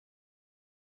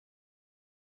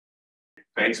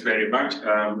Thanks very much.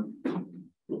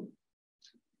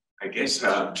 I guess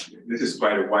this is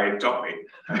quite a wide topic,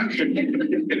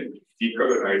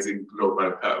 decolonizing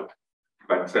global health.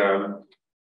 But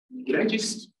can I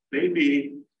just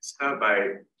maybe start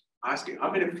by asking, how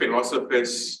many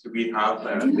philosophers do we have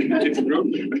in this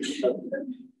room?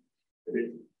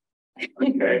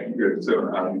 Okay, good. So,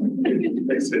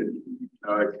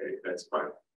 okay, that's fine.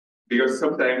 Because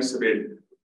sometimes, I mean,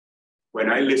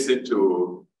 when I listen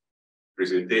to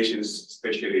presentations,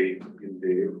 especially in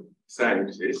the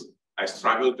sciences, I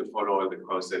struggle to follow all the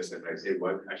concepts, and I say,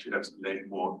 well, I should have learned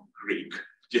more Greek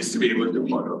just to be able to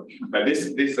follow. But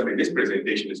this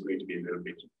presentation is going to be a little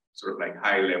bit sort of like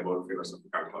high-level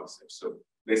philosophical concepts. So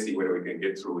let's see whether we can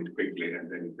get through it quickly,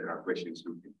 and then if there are questions,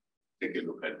 we can take a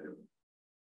look at them.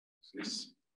 Is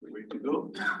this the way to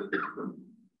go?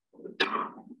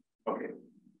 Okay.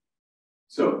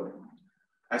 So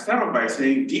I start off by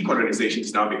saying decolonization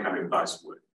is now becoming a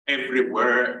buzzword.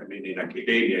 Everywhere, I mean, in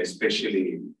academia,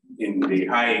 especially in the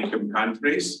high-income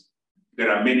countries,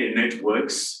 there are many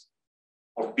networks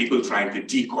of people trying to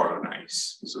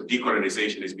decolonize. So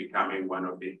decolonization is becoming one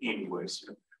of the in words.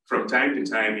 From time to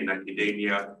time in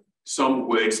academia, some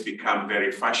words become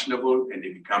very fashionable and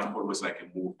they become almost like a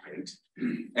movement.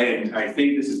 And I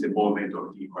think this is the moment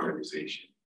of decolonization.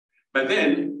 But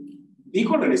then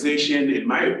decolonization, in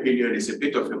my opinion, is a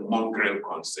bit of a mongrel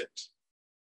concept.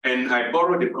 And I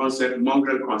borrowed the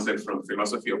mongrel concept from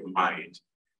philosophy of mind,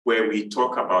 where we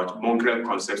talk about mongrel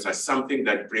concepts as something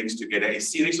that brings together a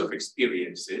series of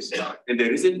experiences, and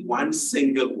there isn't one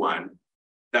single one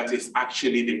that is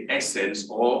actually the essence,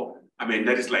 or, I mean,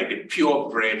 that is like the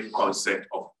purebred concept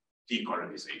of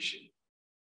decolonization.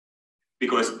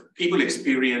 Because people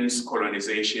experience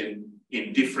colonization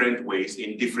in different ways,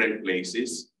 in different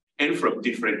places, and from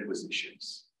different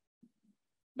positions.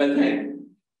 But then,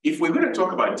 if we're going to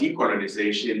talk about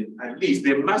decolonization, at least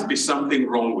there must be something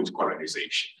wrong with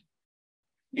colonization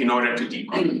in order to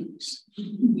decolonize.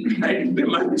 Right? There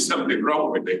must be something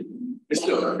wrong with it.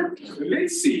 So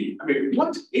let's see, I mean,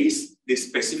 what is the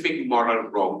specific moral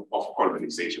wrong of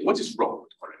colonization? What is wrong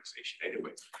with colonization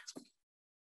anyway?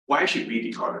 Why should we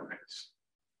decolonize?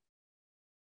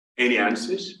 Any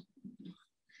answers?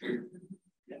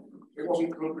 It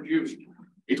wasn't co-produced.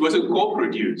 It wasn't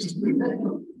co-produced.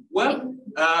 Well,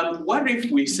 what if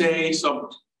we say some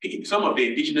of the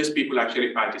indigenous people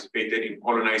actually participated in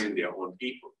colonizing their own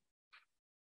people?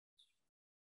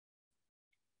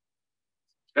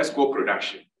 That's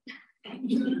co-production.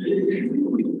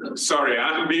 Sorry,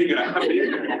 I'm being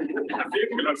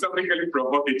philosophically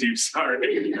provocative.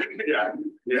 Sorry. Yeah.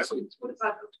 What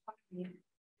about autonomy?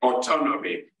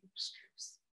 Autonomy.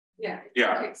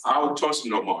 Yeah.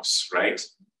 Autonomous, right?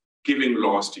 Giving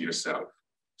laws to yourself.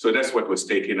 So that's what was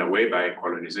taken away by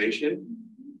colonization.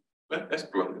 Well,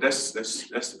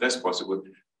 that's possible.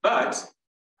 But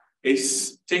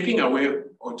it's taking away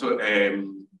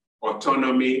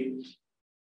autonomy.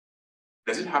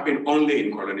 Does it happen only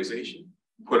in colonization?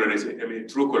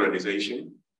 Through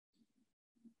colonization.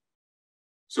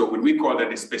 So would we call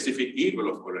that a specific evil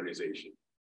of colonization?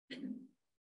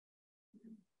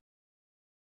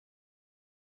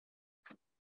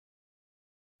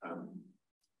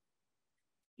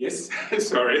 Yes,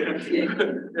 sorry.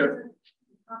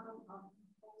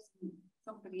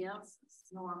 Somebody else's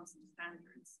norms and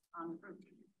standards on group.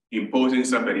 Imposing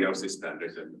somebody else's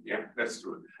standards, and yeah, that's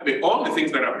true. I mean, all the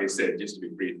things that have been said, just to be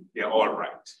brief, they're all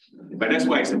right. But that's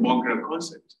why it's a mongrel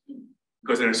concept,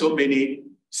 because there are so many.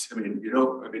 I mean,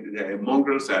 the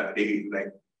mongrels are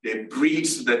they're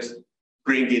breeds that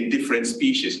bring in different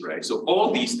species, right? So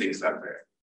all these things are there.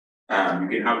 You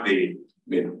can have the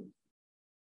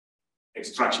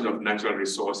extraction of natural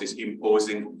resources,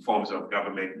 imposing forms of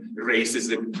government,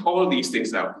 racism, all these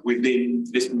things are within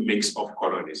this mix of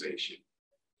colonization.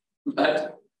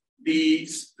 But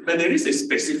there is a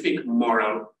specific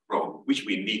moral wrong which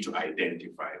we need to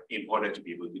identify in order to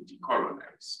be able to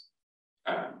decolonize.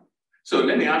 So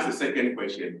let me ask the second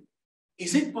question.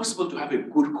 Is it possible to have a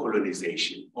good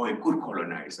colonization or a good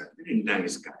colonizer? Very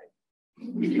nice guy.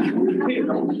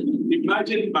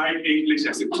 Imagine my English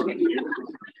as a colonizer.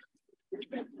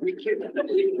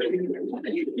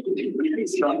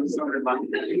 Sorry, man.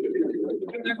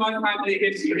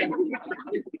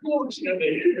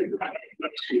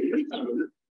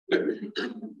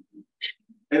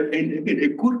 A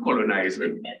good colonizer.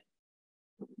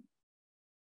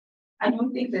 I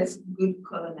don't think there's good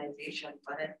colonization,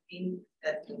 but I think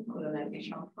that the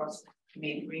colonization process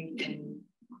may bring in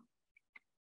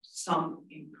some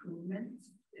improvements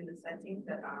in the settings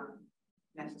that are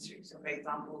necessary. So, for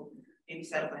example, maybe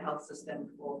set up a health system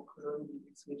for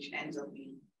colonies, which ends up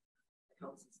being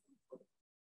health system.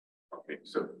 Okay,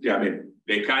 so yeah, I mean,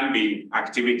 there can be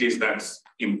activities that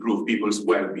improve people's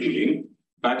well-being,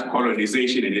 but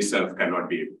colonization in itself cannot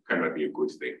be a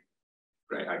good thing,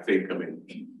 right? I think, I mean,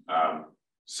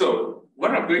 so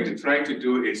what I'm going to try to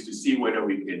do is to see whether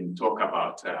we can talk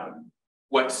about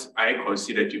what I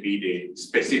consider to be the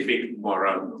specific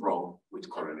moral wrong with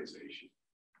colonization.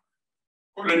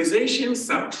 Colonization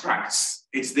subtracts.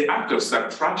 It's the act of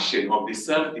subtraction of the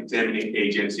self-determining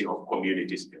agency of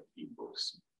communities and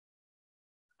peoples.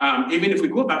 Even if we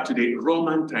go back to the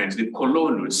Roman times, the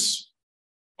colonus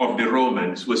of the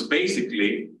Romans was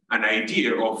basically an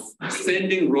idea of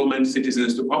sending Roman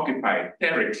citizens to occupy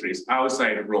territories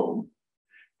outside Rome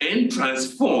and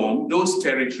transform those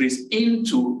territories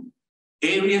into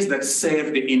areas that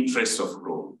serve the interests of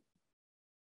Rome.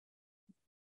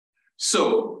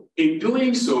 So in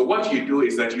doing so, what you do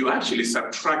is that you actually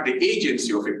subtract the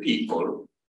agency of a people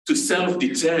to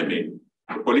self-determine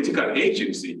the political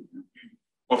agency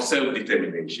of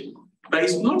self-determination. But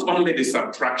it's not only the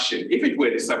subtraction. If it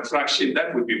were the subtraction,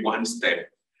 that would be one step.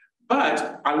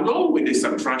 But along with the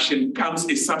subtraction comes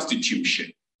a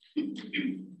substitution.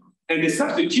 And the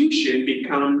substitution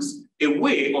becomes a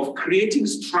way of creating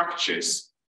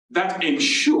structures that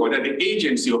ensure that the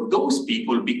agency of those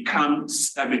people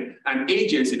becomes an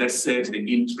agency that serves the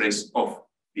interests of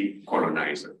the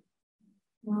colonizer.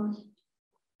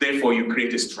 Therefore, you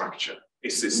create a structure, a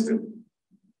system.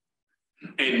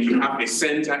 And you have a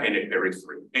center and a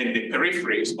periphery. And the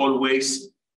periphery is always,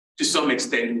 to some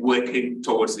extent, working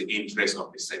towards the interests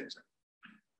of the center.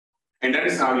 And that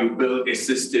is how you build a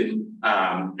system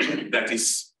that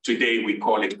is, today we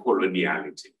call it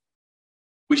coloniality,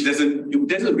 which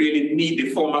doesn't really need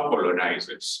the former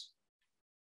colonizers,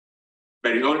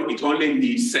 but it only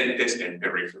needs centers and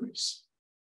peripheries.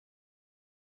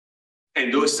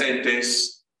 And those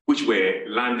centers, which were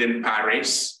London,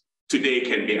 Paris, today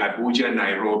can be Abuja,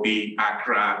 Nairobi,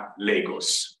 Accra,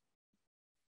 Lagos.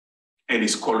 And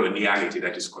it's coloniality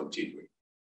that is continuing.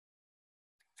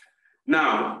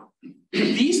 Now,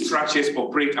 these structures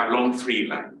operate along three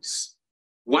lines.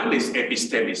 One is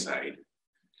epistemicide,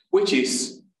 which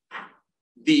is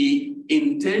the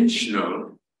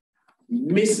intentional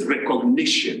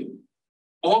misrecognition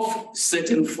of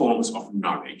certain forms of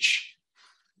knowledge.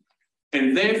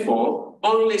 And therefore,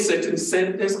 only certain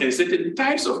centers and certain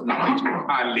types of knowledge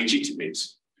are legitimate.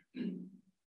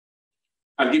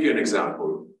 I'll give you an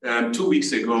example. 2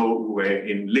 weeks ago, we were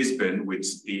in Lisbon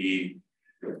with the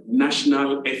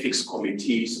national ethics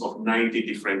committees of 90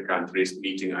 different countries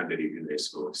meeting under the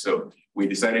UNESCO. So we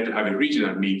decided to have a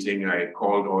regional meeting. I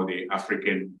called all the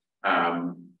African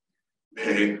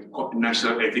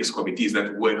national ethics committees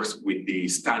that works with the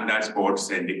standards boards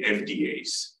and the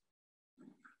FDAs.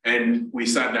 And we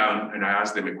sat down and I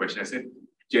asked them a question. I said,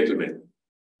 gentlemen,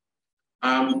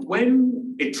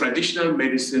 when a traditional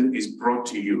medicine is brought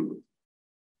to you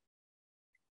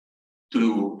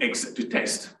to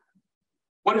test,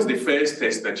 what is the first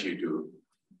test that you do?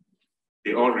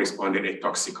 They all responded, a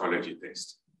toxicology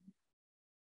test.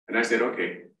 And I said,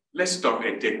 okay, let's stop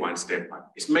and take one step back.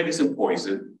 Is medicine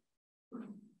poison?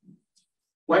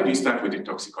 Why do you start with the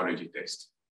toxicology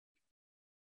test?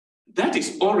 That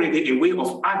is already a way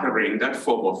of othering that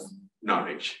form of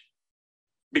knowledge.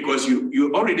 Because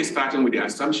you're already starting with the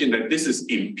assumption that this is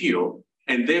impure,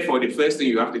 and therefore the first thing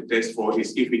you have to test for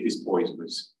is if it is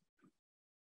poisonous.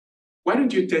 Why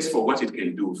don't you test for what it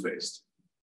can do first?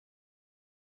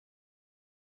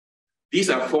 These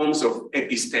are forms of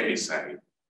epistemicide.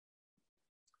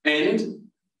 And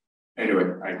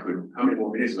anyway, I could, how many more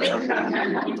minutes do I have? Maybe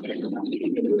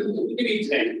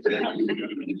 10.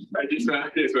 I just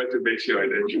want to make sure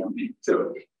that,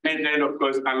 so, and then of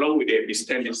course, along with the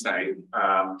epistemicide,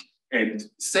 and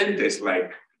centers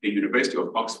like the University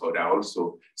of Oxford are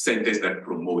also centers that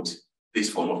promote this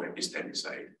form of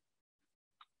epistemicide.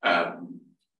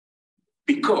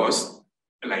 Because,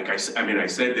 like I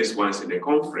said this once in a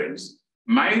conference,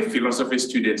 my philosophy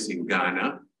students in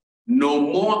Ghana know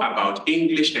more about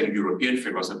English and European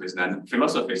philosophers than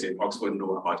philosophers in Oxford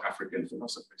know about African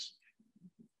philosophers.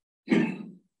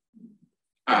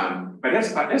 But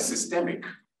that's systemic.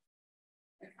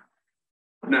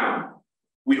 Now,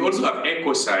 we also have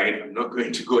ecocide. I'm not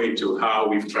going to go into how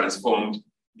we've transformed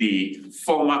the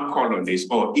former colonies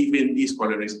or even these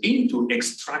colonies into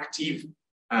extractive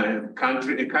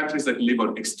countries that live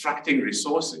on extracting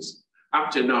resources. Up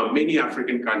to now, many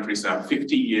African countries are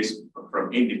 50 years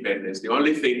from independence. The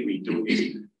only thing we do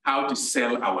is how to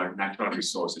sell our natural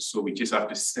resources. So we just have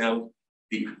to sell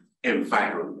the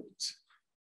environment.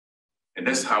 And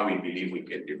that's how we believe we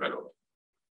can develop,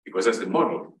 because that's the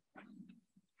model.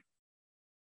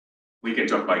 We can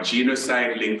talk about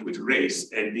genocide linked with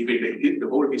race, and even the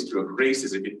whole history of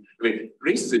racism. I mean,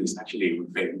 racism is actually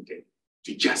invented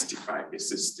to justify the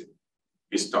system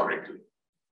historically.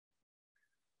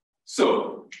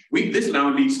 So this now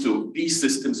leads to these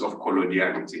systems of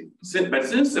coloniality. But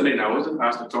since I wasn't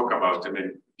asked to talk about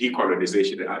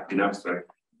decolonization in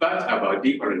abstract, but about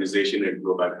decolonization and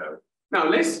global health. Now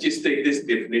let's just take this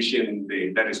definition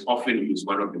that is often used,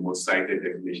 one of the most cited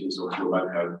definitions of global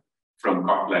health from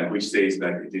Copland, which says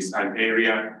that it is an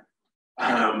area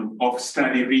of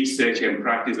study, research, and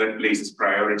practice that places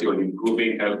priority on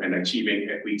improving health and achieving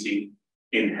equity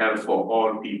in health for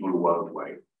all people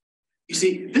worldwide. You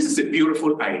see, this is a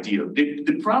beautiful ideal.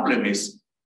 The problem is,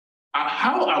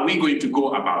 how are we going to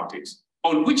go about it?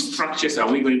 On which structures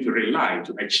are we going to rely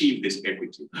to achieve this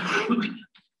equity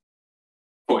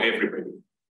for everybody?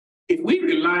 If we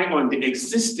rely on the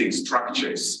existing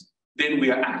structures, then we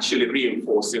are actually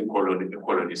reinforcing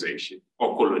colonization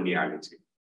or coloniality.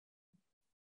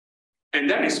 And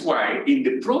that is why, in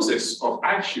the process of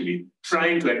actually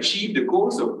trying to achieve the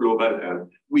goals of global health,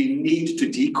 we need to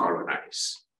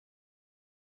decolonize.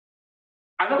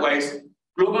 Otherwise,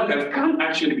 global health can't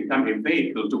actually become a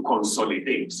vehicle to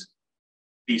consolidate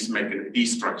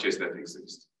these structures that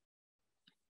exist.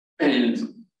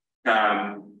 And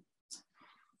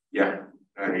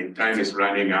time is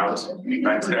running out,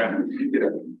 but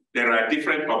there are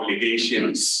different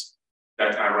obligations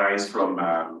that arise from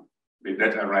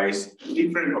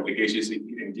different obligations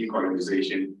in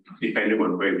decolonization, depending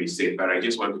on where we sit. But I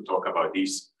just want to talk about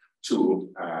these two,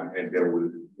 and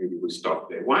then maybe we'll stop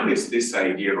there. One is this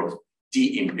idea of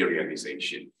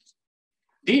de-imperialization.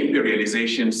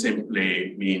 De-imperialization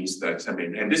simply means that,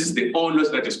 and this is the onus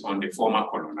that is on the former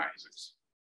colonizers.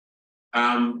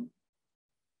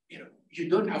 You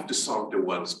don't have to solve the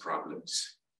world's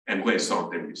problems and go and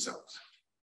solve them yourselves.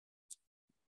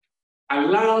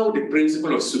 Allow the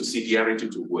principle of subsidiarity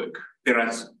to work. There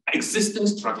are existing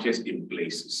structures in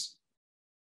places.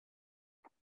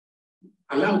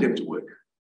 Allow them to work.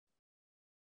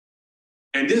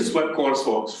 And this is what calls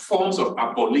for forms of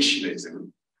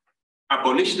abolitionism.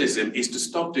 Abolitionism is to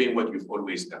stop doing what you've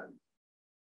always done.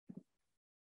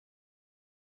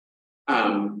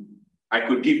 I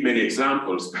could give many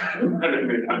examples, but I'm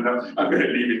going to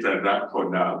leave it at that for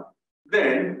now.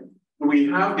 Then we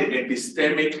have the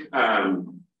epistemic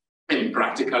and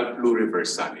practical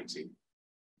pluriversality.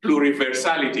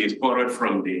 Pluriversality is borrowed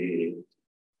from the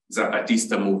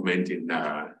Zapatista movement in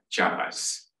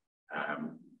Chiapas.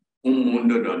 Un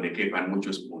mundo donde quepan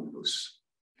muchos mundos.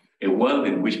 A world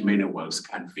in which many worlds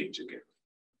can fit together.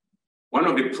 One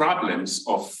of the problems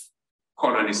of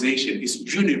colonization is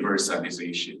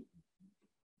universalization.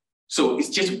 So it's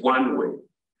just one way,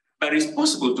 but it's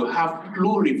possible to have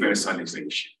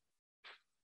pluriversalization.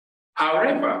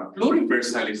 However,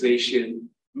 pluriversalization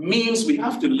means we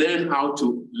have to learn how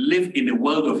to live in a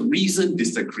world of reasoned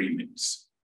disagreements.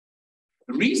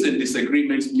 Reasoned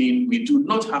disagreements mean we do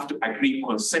not have to agree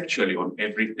conceptually on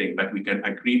everything, but we can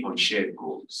agree on shared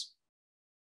goals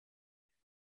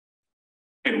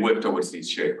and work towards these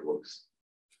shared goals.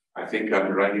 I think I've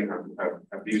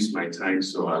used my time,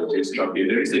 so I'll just stop here.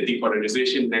 There is a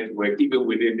decolonization network, even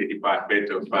within the Department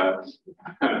of,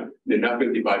 the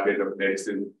National Department of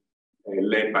Medicine,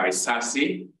 led by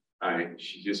Sasi.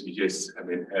 We just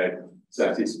heard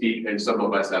Sasi speak, and some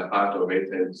of us are part of it,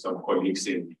 and some colleagues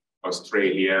in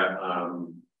Australia,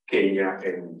 Kenya,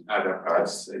 and other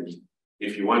parts. And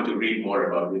if you want to read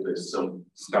more about it, there's some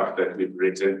stuff that we've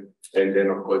written. And then,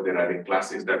 of course, there are the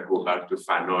classes that go back to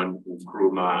Fanon,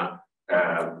 Nkrumah,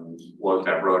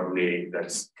 Walter Rodney,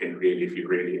 that can really, if you're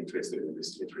really interested in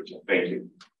this literature. Thank you.